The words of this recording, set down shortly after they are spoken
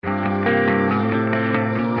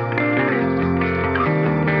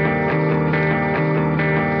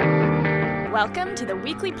Welcome to the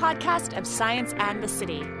weekly podcast of Science and the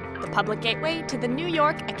City, the public gateway to the New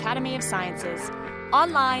York Academy of Sciences,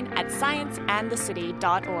 online at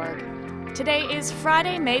scienceandthecity.org. Today is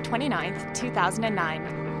Friday, May 29th, 2009.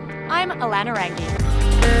 I'm Alana Rangi.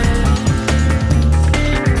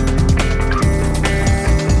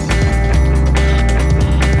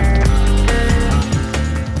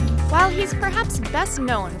 While he's perhaps best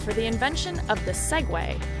known for the invention of the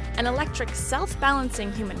Segway, an electric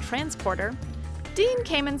self-balancing human transporter, Dean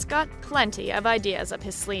Kamen's got plenty of ideas up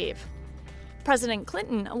his sleeve. President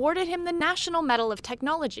Clinton awarded him the National Medal of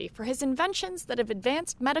Technology for his inventions that have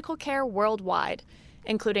advanced medical care worldwide,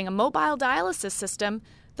 including a mobile dialysis system,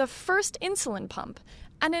 the first insulin pump,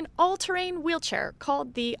 and an all-terrain wheelchair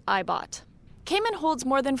called the iBot. Kamen holds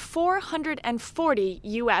more than 440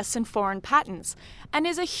 U.S. and foreign patents and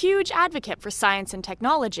is a huge advocate for science and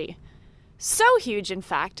technology. So huge, in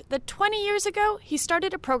fact, that 20 years ago, he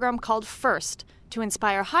started a program called FIRST to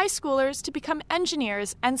inspire high schoolers to become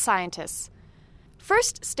engineers and scientists.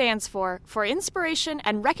 FIRST stands for Inspiration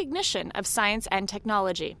and Recognition of Science and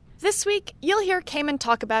Technology. This week, you'll hear Kamen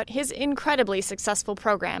talk about his incredibly successful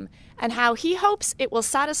program and how he hopes it will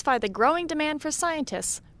satisfy the growing demand for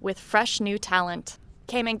scientists with fresh new talent.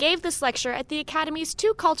 Kamen gave this lecture at the Academy's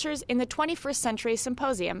Two Cultures in the 21st Century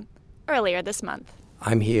Symposium earlier this month.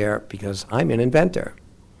 I'm here because I'm an inventor.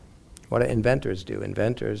 What do inventors do?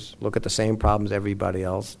 Inventors look at the same problems everybody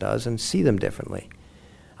else does and see them differently.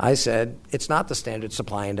 I said, it's not the standard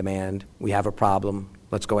supply and demand. We have a problem.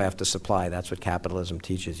 Let's go after supply. That's what capitalism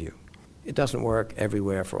teaches you. It doesn't work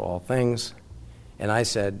everywhere for all things. And I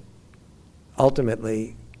said,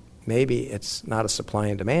 ultimately, maybe it's not a supply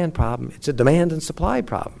and demand problem. It's a demand and supply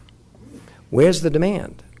problem. Where's the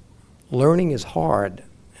demand? Learning is hard.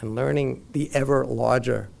 And learning the ever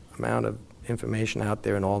larger amount of information out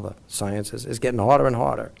there in all the sciences is getting harder and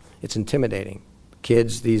harder. It's intimidating.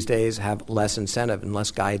 Kids these days have less incentive and less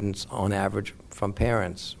guidance on average from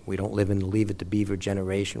parents. We don't live in the Leave It to Beaver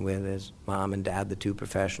generation where there's mom and dad, the two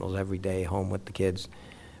professionals, every day home with the kids,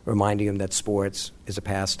 reminding them that sports is a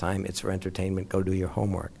pastime, it's for entertainment, go do your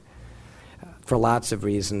homework. For lots of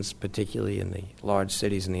reasons, particularly in the large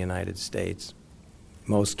cities in the United States,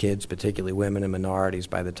 most kids, particularly women and minorities,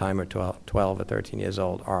 by the time they're 12 or 13 years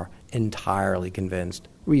old, are entirely convinced,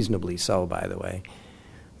 reasonably so, by the way,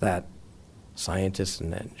 that scientists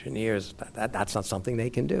and engineers, that's not something they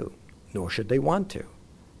can do, nor should they want to.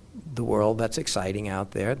 The world that's exciting out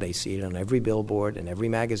there, they see it on every billboard, in every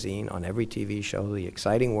magazine, on every TV show, the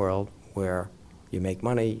exciting world where you make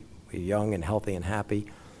money, you're young and healthy and happy.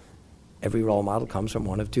 Every role model comes from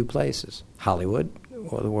one of two places, Hollywood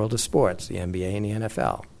or the world of sports, the NBA and the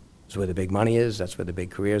NFL. That's where the big money is, that's where the big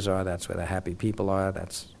careers are, that's where the happy people are,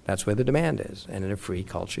 that's where the demand is. And in a free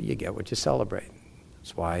culture, you get what you celebrate.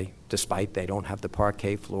 That's why, despite they don't have the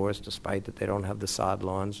parquet floors, despite that they don't have the sod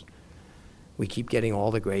lawns, we keep getting all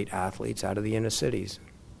the great athletes out of the inner cities.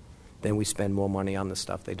 Then we spend more money on the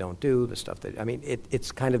stuff they don't do,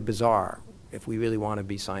 it's kind of bizarre. If we really want to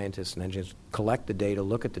be scientists and engineers, collect the data,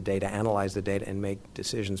 look at the data, analyze the data, and make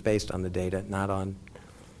decisions based on the data, not on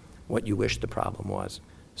what you wish the problem was.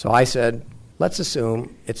 So I said, let's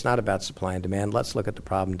assume it's not about supply and demand. Let's look at the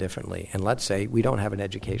problem differently. And let's say we don't have an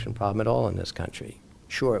education problem at all in this country.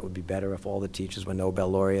 Sure, it would be better if all the teachers were Nobel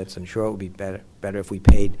laureates, and sure, it would be better if we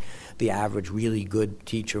paid the average really good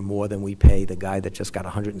teacher more than we pay the guy that just got a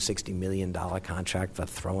 $160 million contract for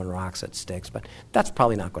throwing rocks at sticks. But that's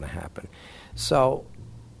probably not going to happen. So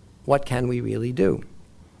what can we really do?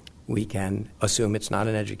 We can assume it's not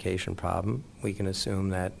an education problem. We can assume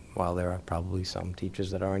that while there are probably some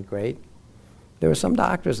teachers that aren't great, there are some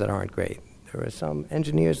doctors that aren't great. There are some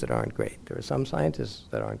engineers that aren't great. There are some scientists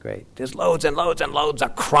that aren't great. There's loads and loads and loads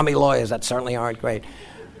of crummy lawyers that certainly aren't great.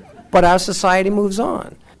 But our society moves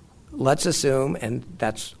on. Let's assume, and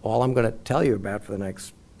that's all I'm going to tell you about for the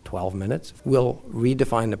next 12 minutes, we'll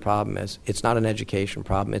redefine the problem as it's not an education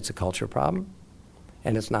problem, it's a culture problem,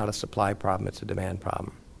 and it's not a supply problem, it's a demand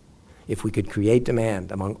problem. If we could create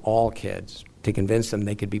demand among all kids to convince them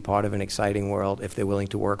they could be part of an exciting world if they're willing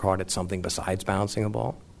to work hard at something besides bouncing a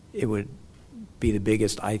ball, it would be the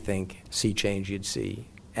biggest, I think, sea change you'd see.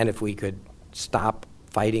 And if we could stop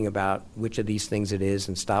fighting about which of these things it is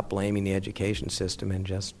and stop blaming the education system and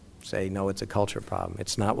just say, no, it's a culture problem.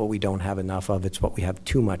 It's not what we don't have enough of, it's what we have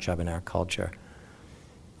too much of in our culture.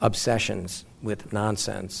 Obsessions with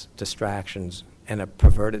nonsense, distractions, and a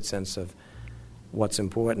perverted sense of what's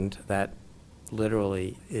important that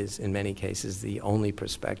literally is, in many cases, the only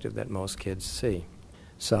perspective that most kids see.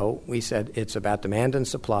 So we said it's about demand and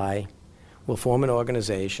supply. We'll form an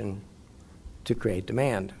organization to create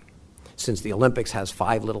demand. Since the Olympics has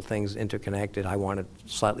 5 little things interconnected, I wanted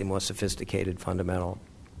slightly more sophisticated fundamental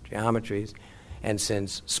geometries. And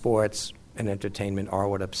since sports and entertainment are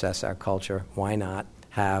what obsess our culture, why not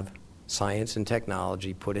have science and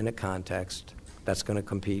technology put in a context that's going to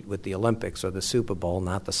compete with the Olympics or the Super Bowl,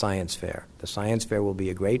 not the science fair. The science fair will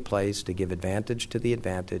be a great place to give advantage to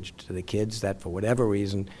the kids that, for whatever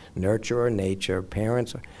reason, nurture or nature,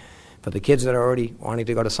 parents. For the kids that are already wanting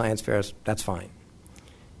to go to science fairs, that's fine.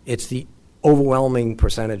 It's the overwhelming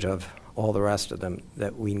percentage of all the rest of them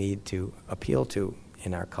that we need to appeal to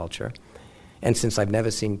in our culture. And since I've never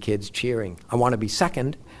seen kids cheering, I want to be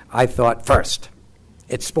second, I thought first.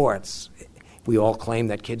 It's sports. We all claim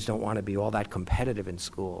that kids don't want to be all that competitive in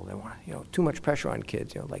school. They want, too much pressure on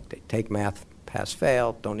kids. Like they take math, pass,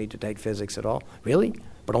 fail, don't need to take physics at all. Really?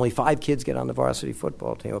 But only 5 kids get on the varsity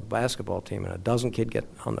football team or basketball team, and a dozen kids get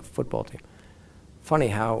on the football team. Funny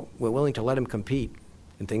how we're willing to let them compete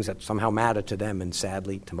in things that somehow matter to them and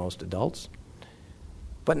sadly to most adults,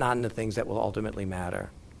 but not in the things that will ultimately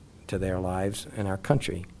matter to their lives and our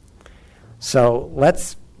country. So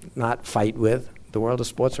let's not fight with the world of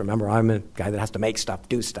sports. Remember, I'm a guy that has to make stuff,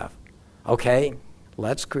 do stuff. Okay,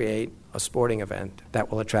 let's create a sporting event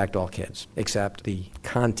that will attract all kids, except the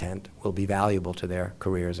content will be valuable to their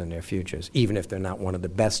careers and their futures, even if they're not one of the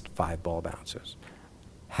best 5 ball bouncers.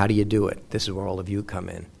 How do you do it? This is where all of you come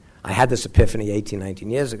in. I had this epiphany 18,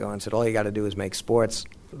 19 years ago and said, all you got to do is make sports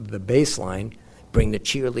the baseline, bring the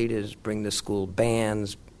cheerleaders, bring the school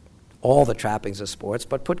bands, all the trappings of sports,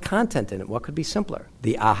 but put content in it. What could be simpler?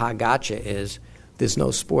 The aha gotcha is there's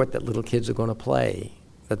no sport that little kids are going to play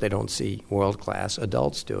that they don't see world-class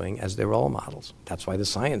adults doing as their role models. That's why the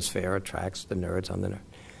science fair attracts the nerds on the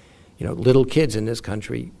nerd. Little kids in this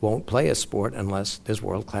country won't play a sport unless there's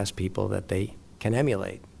world-class people that they can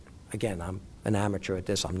emulate. Again, I'm an amateur at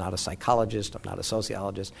this. I'm not a psychologist. I'm not a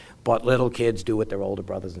sociologist. But little kids do what their older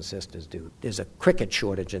brothers and sisters do. There's a cricket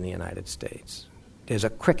shortage in the United States. There's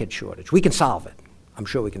a cricket shortage. We can solve it. I'm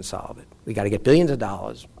sure we can solve it. We got to get billions of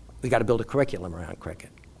dollars. We got to build a curriculum around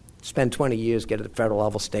cricket. Spend 20 years, get it at the federal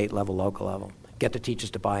level, state level, local level. Get the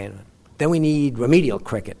teachers to buy in. Then we need remedial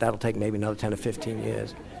cricket. That'll take maybe another 10 or 15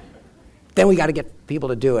 years. Then we got to get people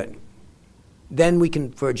to do it. Then we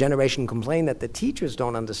can, for a generation, complain that the teachers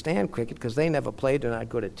don't understand cricket because they never played, they're not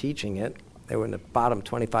good at teaching it. They were in the bottom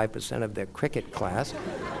 25% of their cricket class.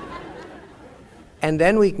 And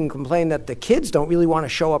then we can complain that the kids don't really want to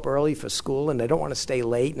show up early for school and they don't want to stay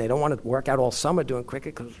late and they don't want to work out all summer doing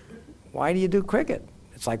cricket because why do you do cricket?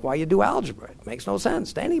 It's like why you do algebra. It makes no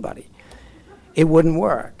sense to anybody. It wouldn't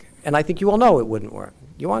work. And I think you all know it wouldn't work.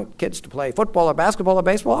 You want kids to play football or basketball or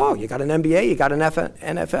baseball? Oh, you got an NBA, you got an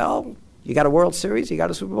NFL, you got a World Series, you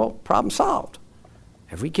got a Super Bowl. Problem solved.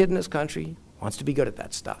 Every kid in this country wants to be good at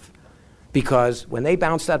that stuff. Because when they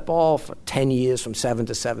bounce that ball for 10 years from 7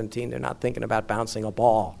 to 17, they're not thinking about bouncing a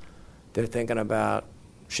ball. They're thinking about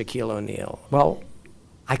Shaquille O'Neal. Well,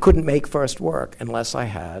 I couldn't make first work unless I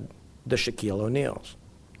had the Shaquille O'Neals.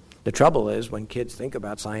 The trouble is when kids think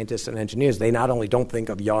about scientists and engineers, they not only don't think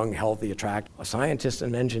of young, healthy, attractive. A scientist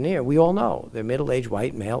and engineer, we all know, they're middle-aged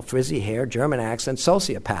white male, frizzy hair, German accent,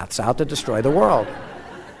 sociopaths out to destroy the world.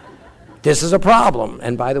 This is a problem.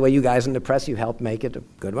 And by the way, you guys in the press, you helped make it a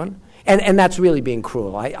good one. And that's really being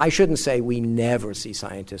cruel. I shouldn't say we never see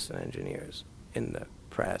scientists and engineers in the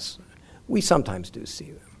press. We sometimes do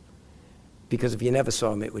see them. Because if you never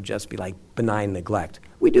saw them, it would just be like benign neglect.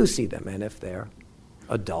 We do see them, and if they're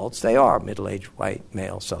adults, they are middle-aged white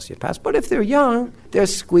male sociopaths. But if they're young, they're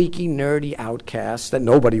squeaky, nerdy outcasts that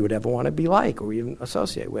nobody would ever want to be like or even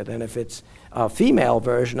associate with. And if it's a female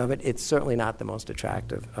version of it, it's certainly not the most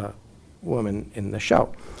attractive woman in the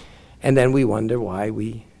show. And then we wonder why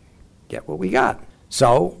we get what we got.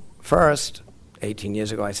 So first, 18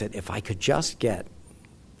 years ago, I said, if I could just get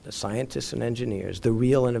the scientists and engineers, the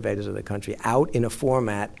real innovators of the country, out in a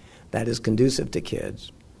format that is conducive to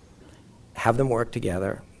kids, have them work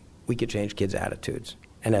together, we could change kids' attitudes.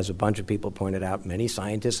 And as a bunch of people pointed out, many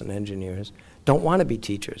scientists and engineers don't want to be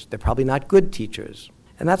teachers. They're probably not good teachers.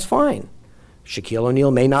 And that's fine. Shaquille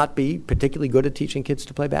O'Neal may not be particularly good at teaching kids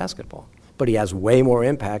to play basketball, but he has way more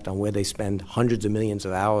impact on where they spend hundreds of millions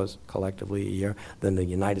of hours collectively a year than the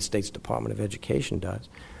United States Department of Education does.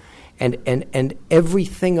 And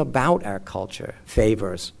everything about our culture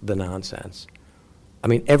favors the nonsense. I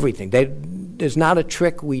mean, everything. There's not a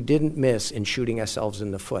trick we didn't miss in shooting ourselves in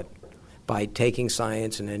the foot by taking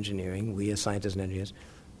science and engineering, we as scientists and engineers,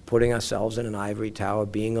 putting ourselves in an ivory tower,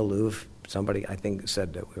 being aloof. Somebody, I think,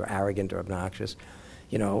 said that we were arrogant or obnoxious.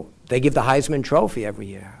 You know, they give the Heisman Trophy every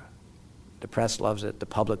year. The press loves it. The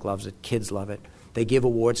public loves it. Kids love it. They give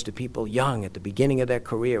awards to people young at the beginning of their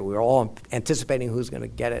career. We're all anticipating who's going to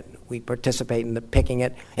get it. We participate in the picking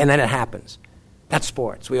it, and then it happens. That's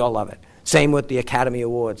sports. We all love it. Same with the Academy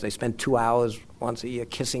Awards. They spend 2 hours once a year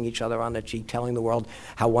kissing each other on the cheek, telling the world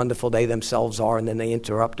how wonderful they themselves are, and then they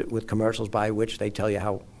interrupt it with commercials by which they tell you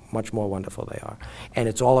how much more wonderful they are. And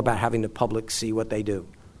it's all about having the public see what they do,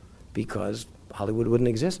 because Hollywood wouldn't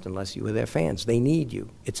exist unless you were their fans. They need you.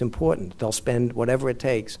 It's important. They'll spend whatever it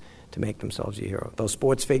takes to make themselves your hero. Those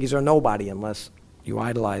sports figures are nobody unless you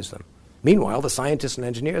idolize them. Meanwhile, the scientists and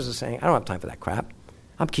engineers are saying, I don't have time for that crap.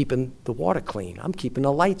 I'm keeping the water clean. I'm keeping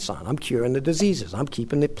the lights on. I'm curing the diseases. I'm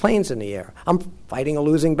keeping the planes in the air. I'm fighting a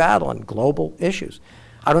losing battle on global issues.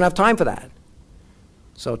 I don't have time for that.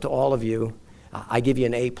 So to all of you, I give you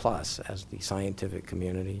an A+ as the scientific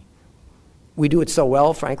community. We do it so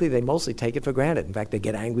well, frankly, they mostly take it for granted. In fact, they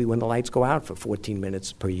get angry when the lights go out for 14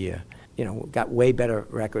 minutes per year. You know, we've got way better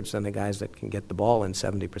records than the guys that can get the ball in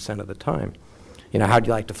 70% of the time. You know, how'd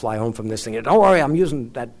you like to fly home from this thing? Don't worry, I'm using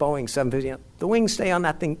that Boeing 750. You know, the wings stay on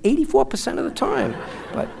that thing 84% of the time.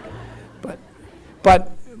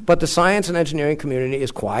 But the science and engineering community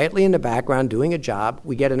is quietly in the background doing a job.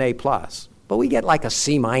 We get an A+. But we get like a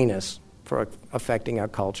C- for affecting our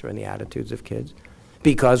culture and the attitudes of kids.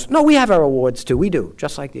 Because, no, we have our awards too. We do,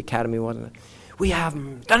 just like the Academy wasn't. We have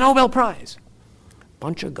the Nobel Prize.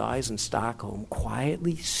 Bunch of guys in Stockholm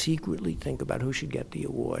quietly, secretly think about who should get the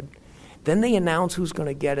award. Then they announce who's going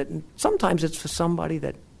to get it, and sometimes it's for somebody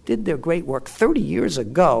that did their great work 30 years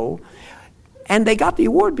ago, and they got the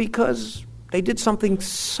award because they did something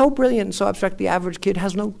so brilliant and so abstract the average kid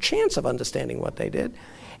has no chance of understanding what they did.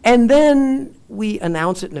 And then we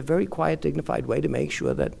announce it in a very quiet, dignified way to make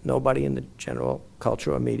sure that nobody in the general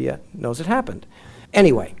culture or media knows it happened.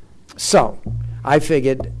 Anyway, so I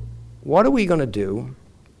figured, what are we going to do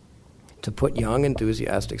to put young,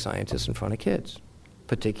 enthusiastic scientists in front of kids,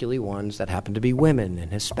 particularly ones that happen to be women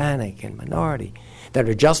and Hispanic and minority, that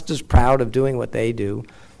are just as proud of doing what they do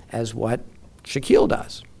as what Shaquille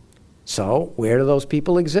does? So where do those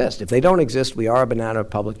people exist? If they don't exist, we are a banana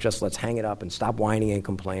republic. Just let's hang it up and stop whining and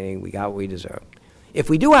complaining. We got what we deserve. If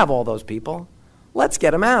we do have all those people, let's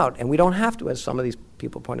get them out. And we don't have to, as some of these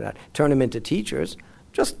people pointed out, turn them into teachers.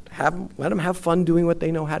 Just let them have fun doing what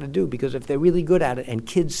they know how to do, because if they're really good at it and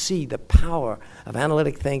kids see the power of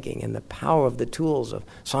analytic thinking and the power of the tools of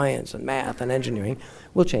science and math and engineering,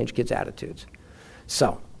 we'll change kids' attitudes.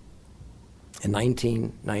 So in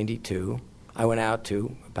 1992, I went out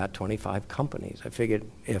to about 25 companies. I figured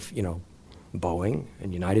if, Boeing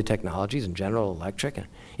and United Technologies and General Electric, and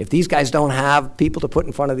if these guys don't have people to put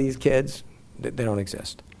in front of these kids, they don't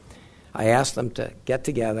exist. I asked them to get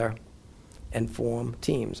together and form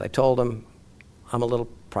teams. I told them, I'm a little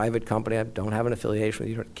private company. I don't have an affiliation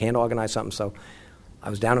with you. Can't organize something. So I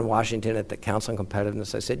was down in Washington at the Council on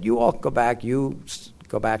Competitiveness. I said, you all go back. You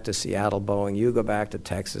go back to Seattle, Boeing. You go back to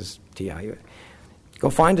Texas, TI. Go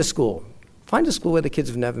find a school. Find a school where the kids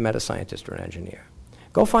have never met a scientist or an engineer.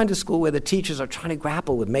 Go find a school where the teachers are trying to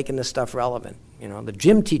grapple with making this stuff relevant. The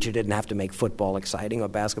gym teacher didn't have to make football exciting or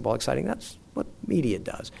basketball exciting. That's what media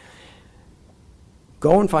does.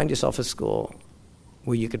 Go and find yourself a school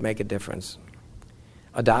where you could make a difference.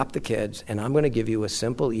 Adopt the kids, and I'm going to give you a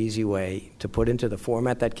simple, easy way to put into the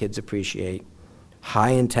format that kids appreciate,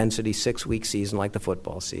 high-intensity 6-week season like the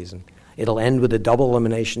football season. It'll end with a double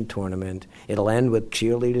elimination tournament. It'll end with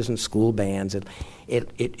cheerleaders and school bands.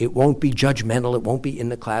 It won't be judgmental. It won't be in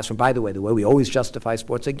the classroom. By the way we always justify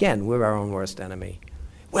sports, again, we're our own worst enemy.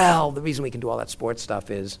 Well, the reason we can do all that sports stuff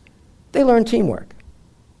is they learn teamwork.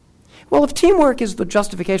 Well, if teamwork is the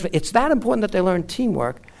justification, it's that important that they learn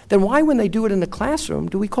teamwork, then why, when they do it in the classroom,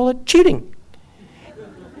 do we call it cheating?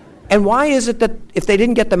 And why is it that if they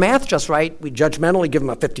didn't get the math just right, we judgmentally give them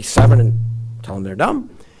a 57 and tell them they're dumb?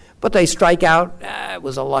 But they strike out, it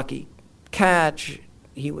was a lucky catch.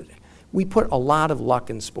 We put a lot of luck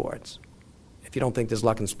in sports. If you don't think there's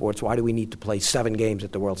luck in sports, why do we need to play 7 games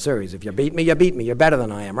at the World Series? If you beat me, you beat me. You're better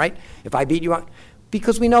than I am, right? If I beat you,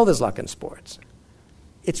 because we know there's luck in sports.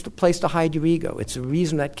 It's the place to hide your ego. It's the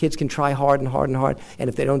reason that kids can try hard and hard and hard, and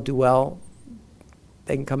if they don't do well,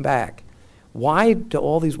 they can come back. Why do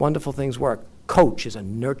all these wonderful things work? Coach is a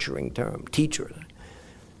nurturing term. Teacher.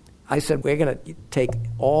 I said, we're going to take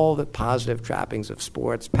all the positive trappings of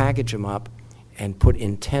sports, package them up, and put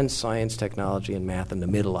intense science, technology, and math in the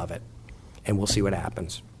middle of it, and we'll see what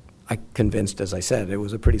happens. I convinced, as I said, it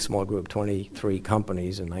was a pretty small group, 23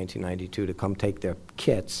 companies in 1992, to come take their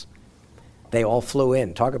kits. They all flew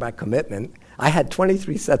in. Talk about commitment. I had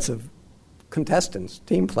 23 sets of contestants,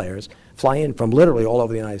 team players, fly in from literally all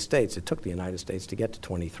over the United States. It took the United States to get to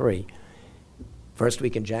 23. first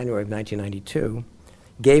week in January of 1992,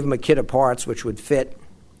 gave him a kit of parts which would fit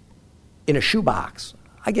in a shoebox.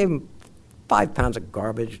 I gave him 5 pounds of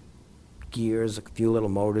garbage, gears, a few little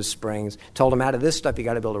motors, springs, told him out of this stuff you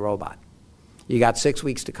got to build a robot. You got 6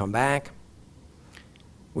 weeks to come back.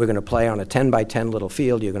 We're going to play on a 10 by 10 little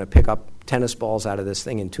field. You're going to pick up tennis balls out of this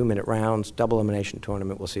thing in 2-minute rounds, double elimination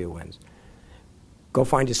tournament. We'll see who wins. Go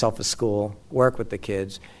find yourself a school, work with the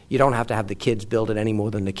kids. You don't have to have the kids build it any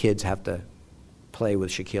more than the kids have to play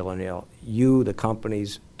with Shaquille O'Neal. You, the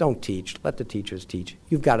companies, don't teach. Let the teachers teach.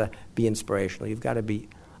 You've got to be inspirational. You've got to be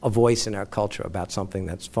a voice in our culture about something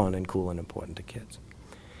that's fun and cool and important to kids.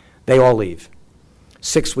 They all leave.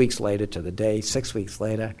 6 weeks later to the day, 6 weeks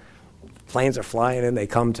later, planes are flying in. They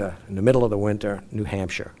come to, in the middle of the winter, New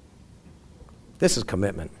Hampshire. This is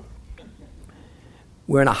commitment.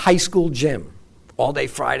 We're in a high school gym. All day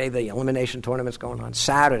Friday, the elimination tournament's going on.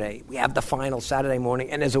 Saturday, we have the final Saturday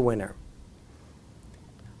morning, and there's a winner.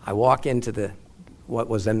 I walk into what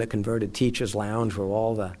was then the converted teachers' lounge where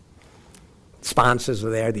all the sponsors were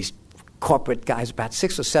there. These corporate guys, about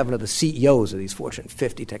 6 or 7 of the CEOs of these Fortune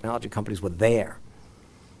 50 technology companies were there.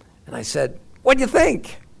 And I said, what do you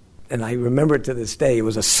think? And I remember it to this day. It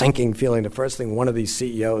was a sinking feeling. The first thing one of these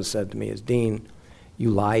CEOs said to me is, Dean, you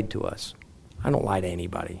lied to us. I don't lie to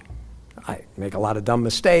anybody. I make a lot of dumb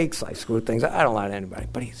mistakes. I screw things up. I don't lie to anybody.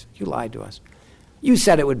 But you lied to us. You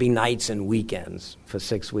said it would be nights and weekends for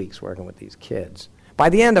 6 weeks working with these kids. By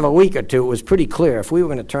the end of a week or two, it was pretty clear if we were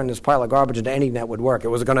going to turn this pile of garbage into anything that would work, it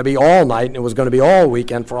was going to be all night and it was going to be all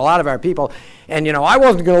weekend for a lot of our people. And, I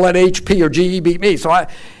wasn't going to let HP or GE beat me.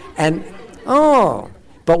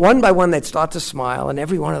 But one by one, they'd start to smile, and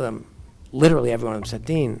every one of them, literally every one of them said,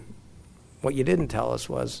 Dean, what you didn't tell us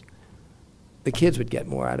was the kids would get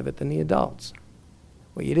more out of it than the adults.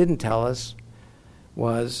 What you didn't tell us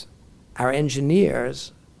was our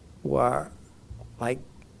engineers were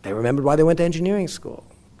they remembered why they went to engineering school.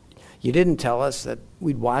 You didn't tell us that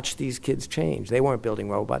we'd watch these kids change. They weren't building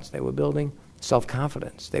robots. They were building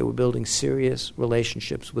self-confidence. They were building serious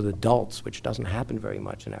relationships with adults, which doesn't happen very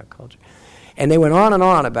much in our culture. And they went on and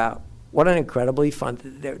on about what an incredibly fun,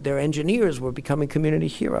 their engineers were becoming community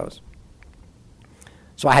heroes.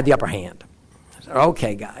 So I had the upper hand. I said,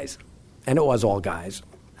 okay, guys, and it was all guys,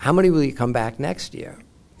 how many will you come back next year?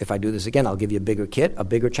 If I do this again, I'll give you a bigger kit, a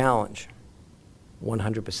bigger challenge.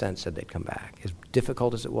 100% said they'd come back. As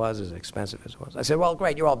difficult as it was, as expensive as it was. I said, well,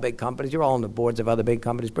 great, you're all big companies. You're all on the boards of other big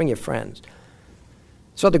companies. Bring your friends.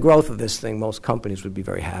 So the growth of this thing, most companies would be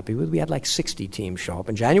very happy with. We had 60 teams show up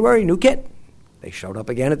in January, new kit. They showed up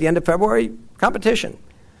again at the end of February, competition.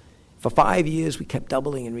 For 5 years, we kept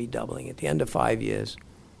doubling and redoubling. At the end of 5 years,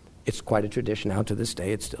 it's quite a tradition now to this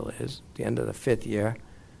day, it still is. At the end of the 5th year,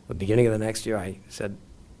 the beginning of the next year, I said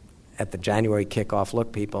at the January kickoff,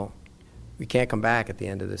 look, people, we can't come back at the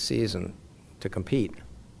end of the season to compete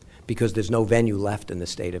because there's no venue left in the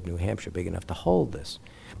state of New Hampshire big enough to hold this.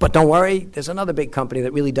 But don't worry, there's another big company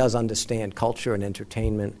that really does understand culture and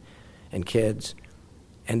entertainment and kids,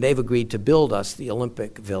 and they've agreed to build us the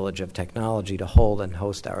Olympic Village of Technology to hold and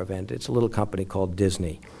host our event. It's a little company called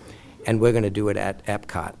Disney, and we're going to do it at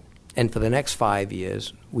Epcot. And for the next 5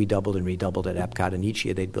 years, we doubled and redoubled at Epcot, and each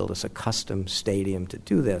year they'd build us a custom stadium to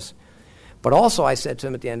do this. But also I said to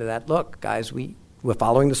them at the end of that, look, guys, we're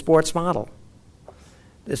following the sports model.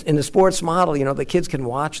 In the sports model, the kids can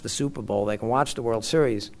watch the Super Bowl, they can watch the World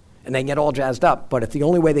Series, and they can get all jazzed up. But if the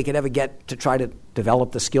only way they could ever get to try to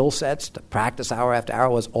develop the skill sets, to practice hour after hour,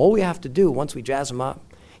 was all we have to do once we jazz them up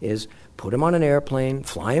is put them on an airplane,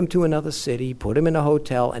 fly them to another city, put them in a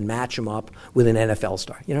hotel, and match them up with an NFL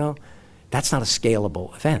star. That's not a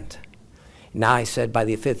scalable event. Now I said by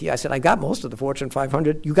the 5th year, I got most of the Fortune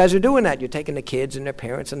 500. You guys are doing that. You're taking the kids and their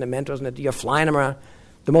parents and the mentors, and you're flying them around.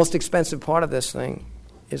 The most expensive part of this thing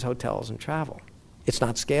is hotels and travel. It's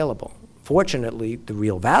not scalable. Fortunately, the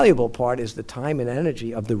real valuable part is the time and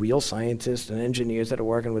energy of the real scientists and engineers that are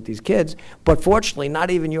working with these kids. But fortunately,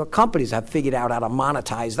 not even your companies have figured out how to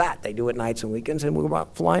monetize that. They do it nights and weekends, and we're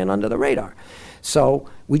flying under the radar. So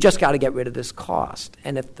we just got to get rid of this cost.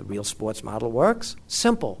 And if the real sports model works,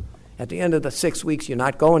 simple. At the end of the 6 weeks, you're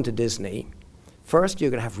not going to Disney. First, you're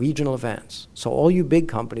going to have regional events. So all you big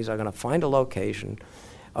companies are going to find a location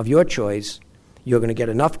of your choice. You're going to get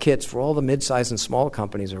enough kits for all the mid-sized and small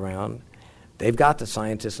companies around. They've got the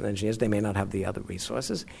scientists and engineers. They may not have the other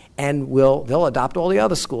resources. And they'll adopt all the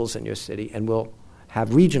other schools in your city, and we'll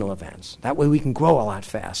have regional events. That way we can grow a lot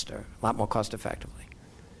faster, a lot more cost-effectively.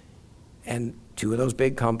 And 2 of those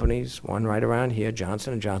big companies, one right around here,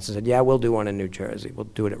 Johnson & Johnson, said, yeah, we'll do one in New Jersey. We'll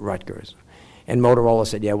do it at Rutgers. And Motorola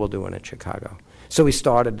said, yeah, we'll do one in Chicago. So we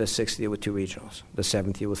started the 6th year with 2 regionals, the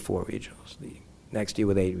 7th year with 4 regionals, the next year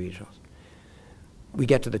with 8 regionals. We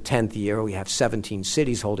get to the 10th year, we have 17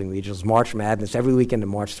 cities holding regionals, March Madness every weekend in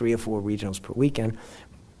March, 3 or 4 regionals per weekend.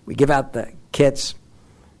 We give out the kits.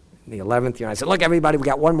 The 11th year, I said, look, everybody, we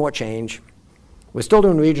got one more change. We're still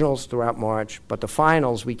doing regionals throughout March, but the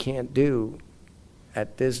finals we can't do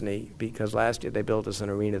at Disney because last year they built us an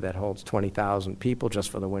arena that holds 20,000 people just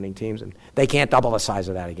for the winning teams, and they can't double the size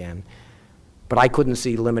of that again. But I couldn't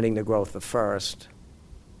see limiting the growth of first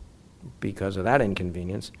because of that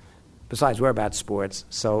inconvenience. Besides, we're about sports,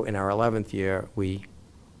 so in our 11th year, we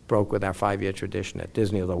broke with our 5-year tradition at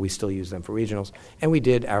Disney, although we still use them for regionals, and we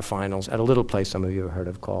did our finals at a little place some of you have heard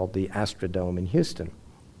of called the Astrodome in Houston.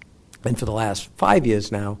 And for the last 5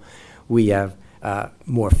 years now, we have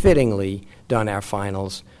more fittingly done our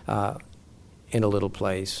finals in a little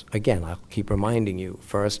place. Again, I'll keep reminding you,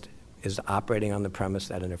 first is operating on the premise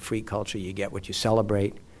that in a free culture you get what you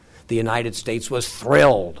celebrate. The United States was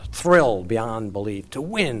thrilled beyond belief to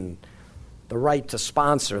win the right to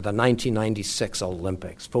sponsor the 1996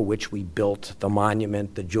 Olympics, for which we built the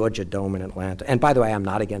monument, the Georgia Dome in Atlanta. And by the way, I'm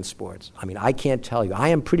not against sports. I mean, I can't tell you. I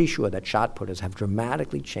am pretty sure that shot putters have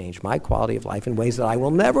dramatically changed my quality of life in ways that I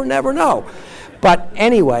will never know. But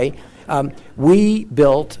anyway, we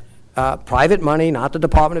built private money, not the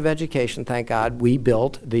Department of Education, thank God. We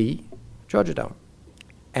built the Georgia Dome,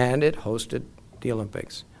 and it hosted the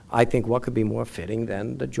Olympics. I think what could be more fitting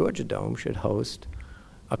than the Georgia Dome should host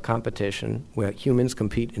a competition where humans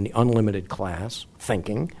compete in the unlimited class,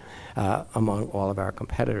 thinking, among all of our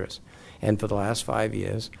competitors. And for the last 5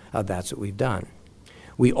 years, that's what we've done.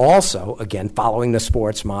 We also, again, following the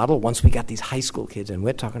sports model, once we got these high school kids, and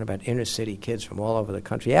we're talking about inner city kids from all over the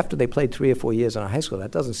country, after they played 3 or 4 years in a high school,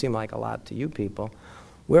 that doesn't seem like a lot to you people.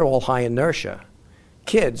 We're all high inertia.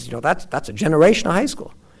 Kids, that's a generation of high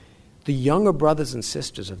school. The younger brothers and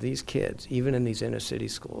sisters of these kids, even in these inner city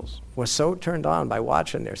schools, were so turned on by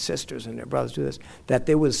watching their sisters and their brothers do this that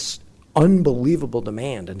there was unbelievable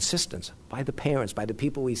demand, insistence by the parents, by the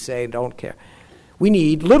people we say don't care. We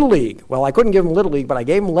need Little League. Well, I couldn't give them Little League, but I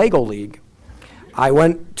gave them Lego League. I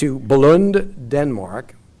went to Billund,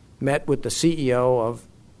 Denmark, met with the CEO of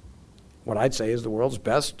what I'd say is the world's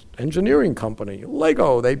best engineering company,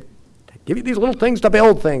 Lego. They give you these little things to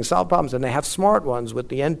build things, solve problems, and they have smart ones with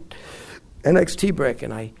the NXT brick.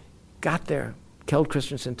 And I got there, Kjeld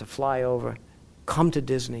Christensen to fly over, come to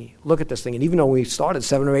Disney, look at this thing. And even though we started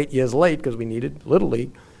 7 or 8 years late because we needed Little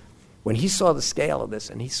League, when he saw the scale of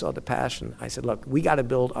this and he saw the passion, I said, look, we got to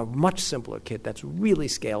build a much simpler kit that's really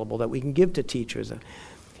scalable that we can give to teachers.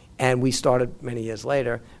 And we started many years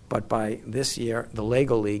later, but by this year, the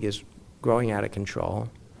Lego League is growing out of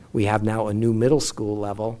control. We have now a new middle school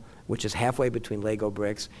level, which is halfway between Lego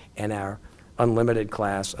bricks and our unlimited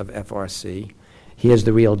class of FRC. Here's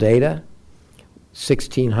the real data.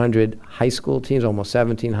 1,600 high school teams, almost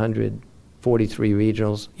 1,700, 43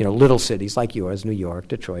 regionals, little cities like yours, New York,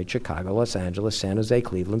 Detroit, Chicago, Los Angeles, San Jose,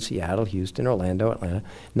 Cleveland, Seattle, Houston, Orlando, Atlanta,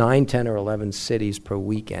 9, 10, or 11 cities per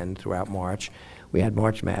weekend throughout March. We had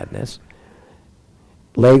March Madness.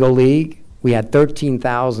 Lego League, we had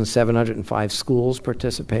 13,705 schools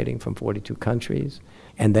participating from 42 countries.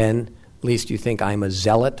 And then, least you think I'm a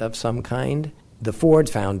zealot of some kind, the Ford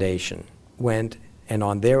Foundation went and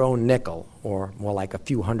on their own nickel, or more like a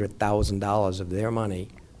few $100,000 of their money,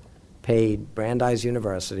 paid Brandeis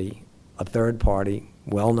University, a third party,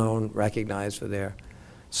 well-known, recognized for their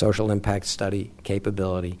social impact study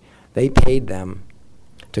capability. They paid them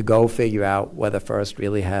to go figure out whether FIRST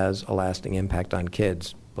really has a lasting impact on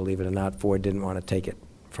kids. Believe it or not, Ford didn't want to take it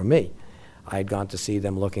from me. I had gone to see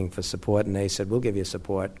them looking for support, and they said, we'll give you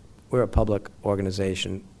support. We're a public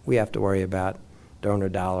organization. We have to worry about donor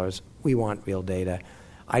dollars. We want real data.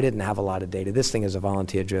 I didn't have a lot of data. This thing is a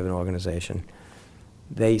volunteer-driven organization.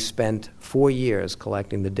 They spent 4 years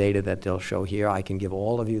collecting the data that they'll show here. I can give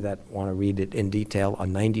all of you that want to read it in detail a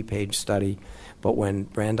 90-page study, but when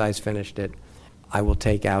Brandeis finished it, I will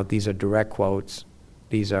take out, these are direct quotes.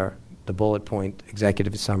 These are the bullet point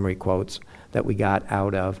executive summary quotes that we got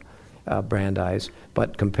out of Brandeis,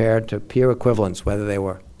 but compared to peer equivalents, whether they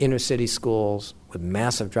were inner city schools with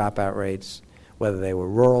massive dropout rates, whether they were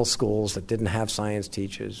rural schools that didn't have science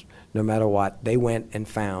teachers, no matter what, they went and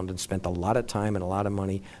found and spent a lot of time and a lot of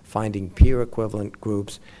money finding peer equivalent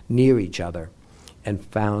groups near each other and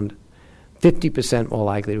found 50% more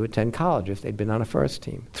likely to attend college if they'd been on a FIRST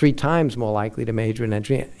team, 3 times more likely to major in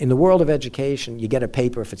engineering. In the world of education, you get a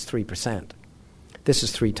paper if it's 3%. This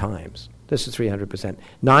is 3 times. This is 300%.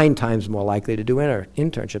 9 times more likely to do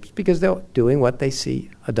internships because they're doing what they see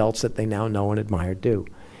adults that they now know and admire do.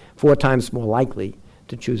 4 times more likely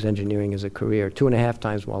to choose engineering as a career. 2.5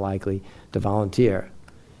 times more likely to volunteer.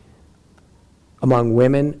 Among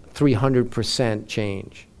women, 300%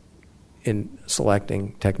 change in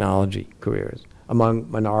selecting technology careers. Among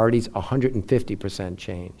minorities, 150%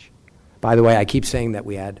 change. By the way, I keep saying that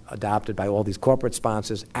we had adopted by all these corporate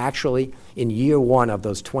sponsors. Actually, in year one of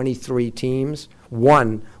those 23 teams,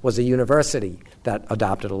 one was a university that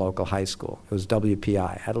adopted a local high school. It was WPI.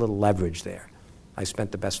 I had a little leverage there. I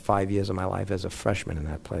spent the best 5 years of my life as a freshman in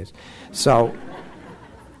that place. So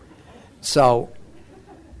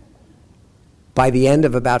by the end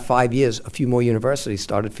of about 5 years, a few more universities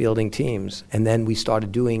started fielding teams, and then we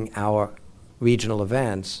started doing our regional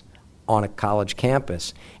events on a college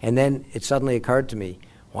campus. And then it suddenly occurred to me,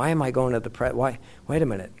 why am I going to wait a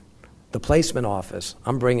minute, the placement office,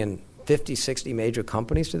 I'm bringing 50, 60 major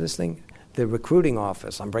companies to this thing. The recruiting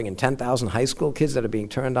office, I'm bringing 10,000 high school kids that are being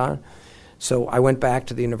turned on. So I went back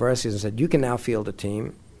to the universities and said, you can now field a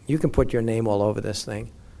team. You can put your name all over this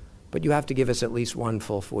thing, but you have to give us at least one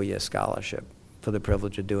full 4-year scholarship for the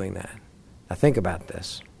privilege of doing that. Now think about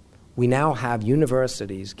this. We now have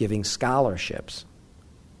universities giving scholarships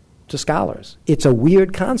to scholars. It's a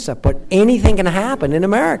weird concept, but anything can happen in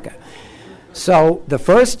America. So the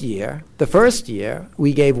first year,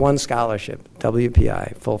 we gave one scholarship,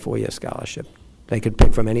 WPI, full 4-year scholarship. They could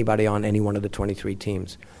pick from anybody on any one of the 23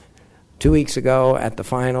 teams. 2 weeks ago at the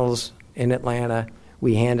finals in Atlanta,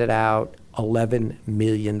 we handed out $11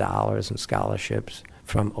 million in scholarships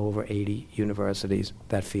from over 80 universities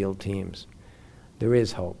that field teams. There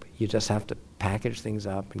is hope. You just have to package things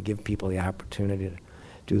up and give people the opportunity to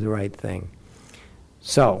do the right thing.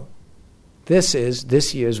 So this is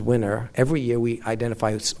this year's winner. Every year we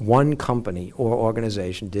identify one company or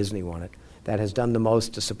organization, Disney won it, that has done the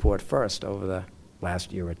most to support FIRST over the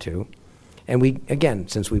last year or two. And we, again,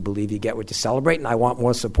 since we believe you get what you celebrate, and I want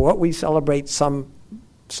more support, we celebrate something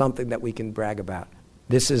that we can brag about.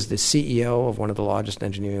 This is the CEO of one of the largest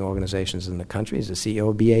engineering organizations in the country. He's the CEO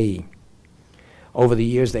of BAE. Over the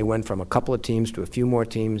years, they went from a couple of teams to a few more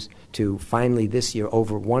teams to finally this year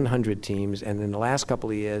over 100 teams. And in the last couple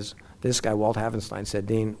of years, this guy, Walt Havenstein, said,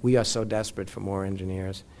 Dean, we are so desperate for more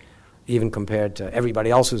engineers, even compared to everybody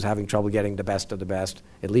else who's having trouble getting the best of the best.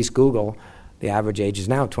 At least Google, the average age is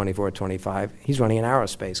now 24, 25. He's running an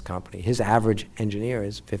aerospace company. His average engineer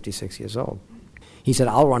is 56 years old. He said,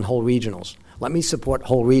 I'll run whole regionals. Let me support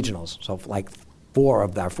whole regionals. So like 4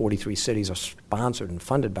 of our 43 cities are sponsored and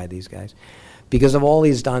funded by these guys. Because of all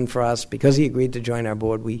he's done for us, because he agreed to join our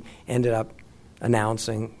board, we ended up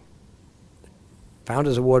announcing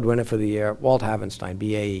Founders Award winner for the year, Walt Havenstein,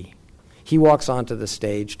 BAE. He walks onto the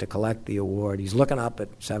stage to collect the award. He's looking up at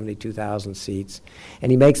 72,000 seats, and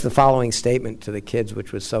he makes the following statement to the kids,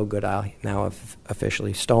 which was so good I now have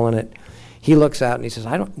officially stolen it. He looks out and he says,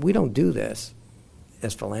 we don't do this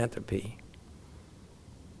as philanthropy.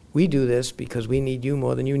 We do this because we need you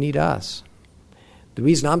more than you need us. The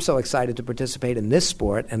reason I'm so excited to participate in this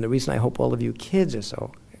sport, and the reason I hope all of you kids are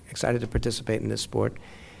so excited to participate in this sport,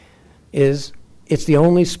 is it's the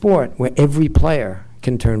only sport where every player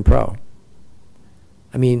can turn pro.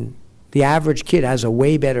 I mean, the average kid has a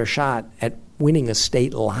way better shot at winning a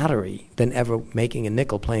state lottery than ever making a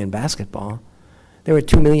nickel playing basketball. There are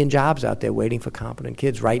 2 million jobs out there waiting for competent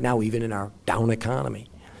kids right now, even in our down economy.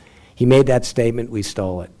 He made that statement, we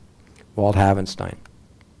stole it. Walt Havenstein.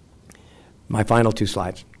 My final 2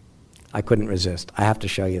 slides. I couldn't resist. I have to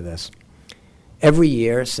show you this. Every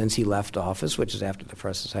year since he left office, which is after the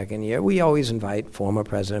first and second year, we always invite former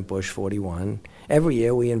President Bush, 41. Every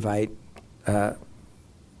year we invite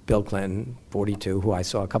Bill Clinton, 42, who I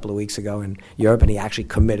saw a couple of weeks ago in Europe, and he actually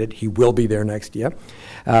committed. He will be there next year.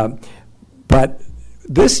 But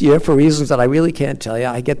this year, for reasons that I really can't tell you,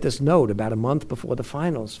 I get this note about a month before the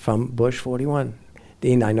finals from Bush, 41.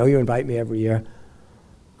 Dean, I know you invite me every year.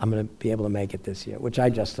 I'm going to be able to make it this year, which I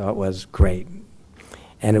just thought was great.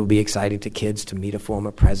 And it would be exciting to kids to meet a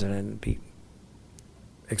former president and be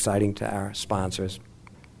exciting to our sponsors.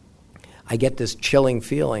 I get this chilling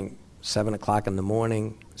feeling, 7 o'clock in the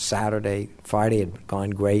morning, Saturday. Friday had gone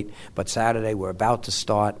great, but Saturday we're about to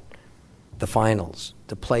start the finals.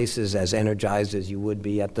 The place is as energized as you would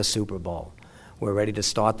be at the Super Bowl. We're ready to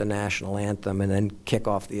start the national anthem and then kick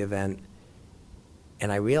off the event.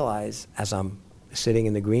 And I realize as I'm sitting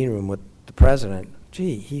in the green room with the president,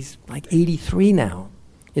 gee, he's like 83 now.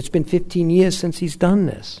 It's been 15 years since he's done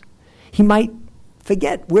this. He might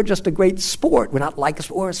forget we're just a great sport. We're not like a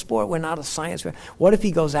sport. We're not a science. What if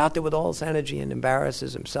he goes out there with all his energy and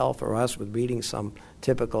embarrasses himself or us with reading some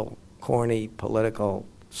typical corny political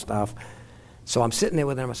stuff? So I'm sitting there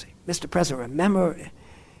with him. I say, Mr. President, remember?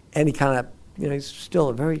 And he kind of, he's still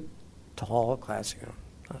a very tall, classic.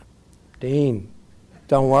 Dean,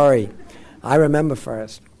 don't worry. I remember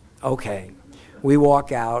first. Okay. We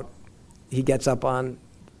walk out. He gets up on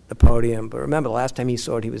the podium. But remember, the last time he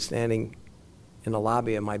saw it, he was standing in the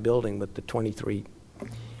lobby of my building with the 23.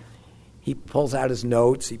 He pulls out his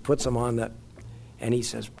notes. He puts them on the, and he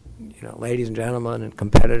says, ladies and gentlemen and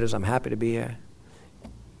competitors, I'm happy to be here.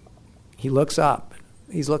 He looks up.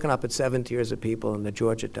 He's looking up at 7 tiers of people in the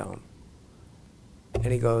Georgia Dome.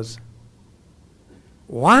 And he goes,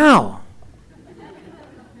 wow,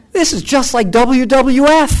 this is just like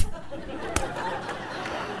WWF.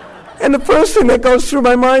 And the first thing that goes through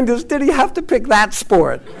my mind is, did he have to pick that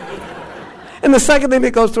sport? And the second thing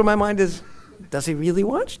that goes through my mind is, does he really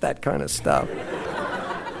watch that kind of stuff?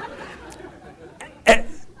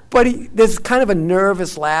 But there's kind of a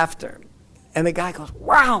nervous laughter. And the guy goes,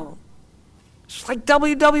 wow, it's like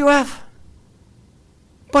WWF,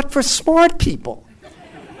 but for smart people.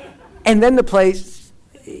 And then the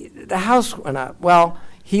house went up. Well,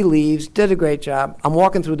 he leaves, did a great job. I'm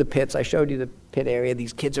walking through the pits. I showed you the pit area.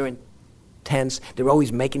 These kids are intense. They're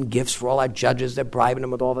always making gifts for all our judges. They're bribing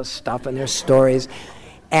them with all this stuff and their stories.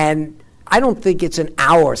 And I don't think it's an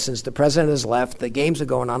hour since the president has left. The games are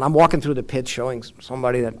going on. I'm walking through the pits showing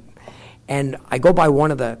somebody that, and I go by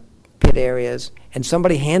one of the pit areas, and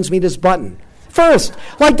somebody hands me this button. First,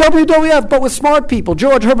 like WWF, but with smart people.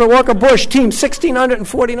 George Herbert Walker Bush, team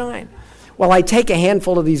 1649. Well, I take a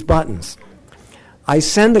handful of these buttons. I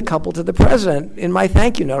send a couple to the president in my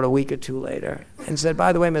thank you note a week or two later and said,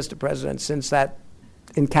 by the way, Mr. President, since that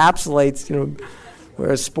encapsulates,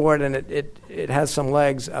 we're a sport and it has some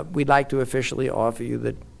legs, we'd like to officially offer you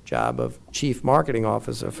the job of Chief Marketing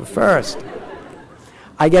Officer for First.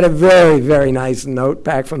 I get a very, very nice note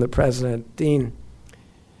back from the president. Dean,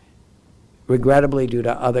 regrettably, due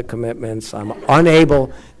to other commitments, I'm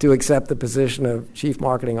unable to accept the position of Chief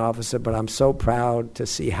Marketing Officer, but I'm so proud to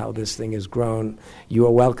see how this thing has grown. You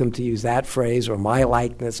are welcome to use that phrase or my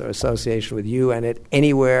likeness or association with you and it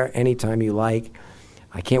anywhere, anytime you like.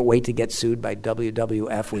 I can't wait to get sued by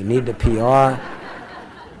WWF. We need the PR.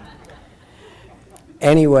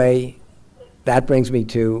 Anyway, that brings me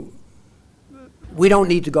to, we don't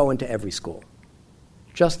need to go into every school.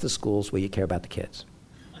 Just the schools where you care about the kids.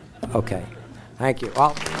 Okay. Thank you.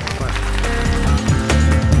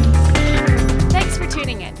 Thanks for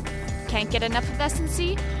tuning in. Can't get enough of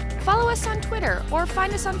S&C? Follow us on Twitter or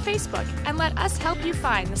find us on Facebook and let us help you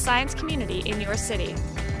find the science community in your city.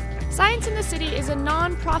 Science in the City is a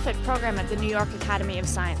non-profit program at the New York Academy of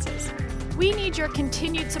Sciences. We need your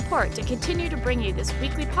continued support to continue to bring you this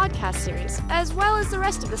weekly podcast series, as well as the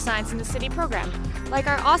rest of the Science in the City program, like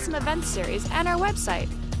our awesome events series and our website.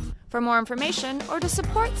 For more information or to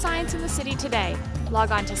support Science in the City today,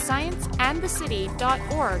 log on to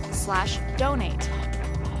scienceandthecity.org/donate.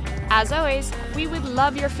 As always, we would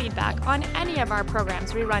love your feedback on any of our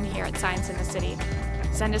programs we run here at Science in the City.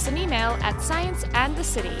 Send us an email at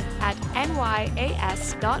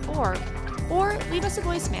scienceandthecity@nyas.org or leave us a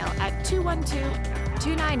voicemail at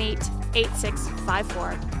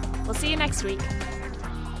 212-298-8654. We'll see you next week.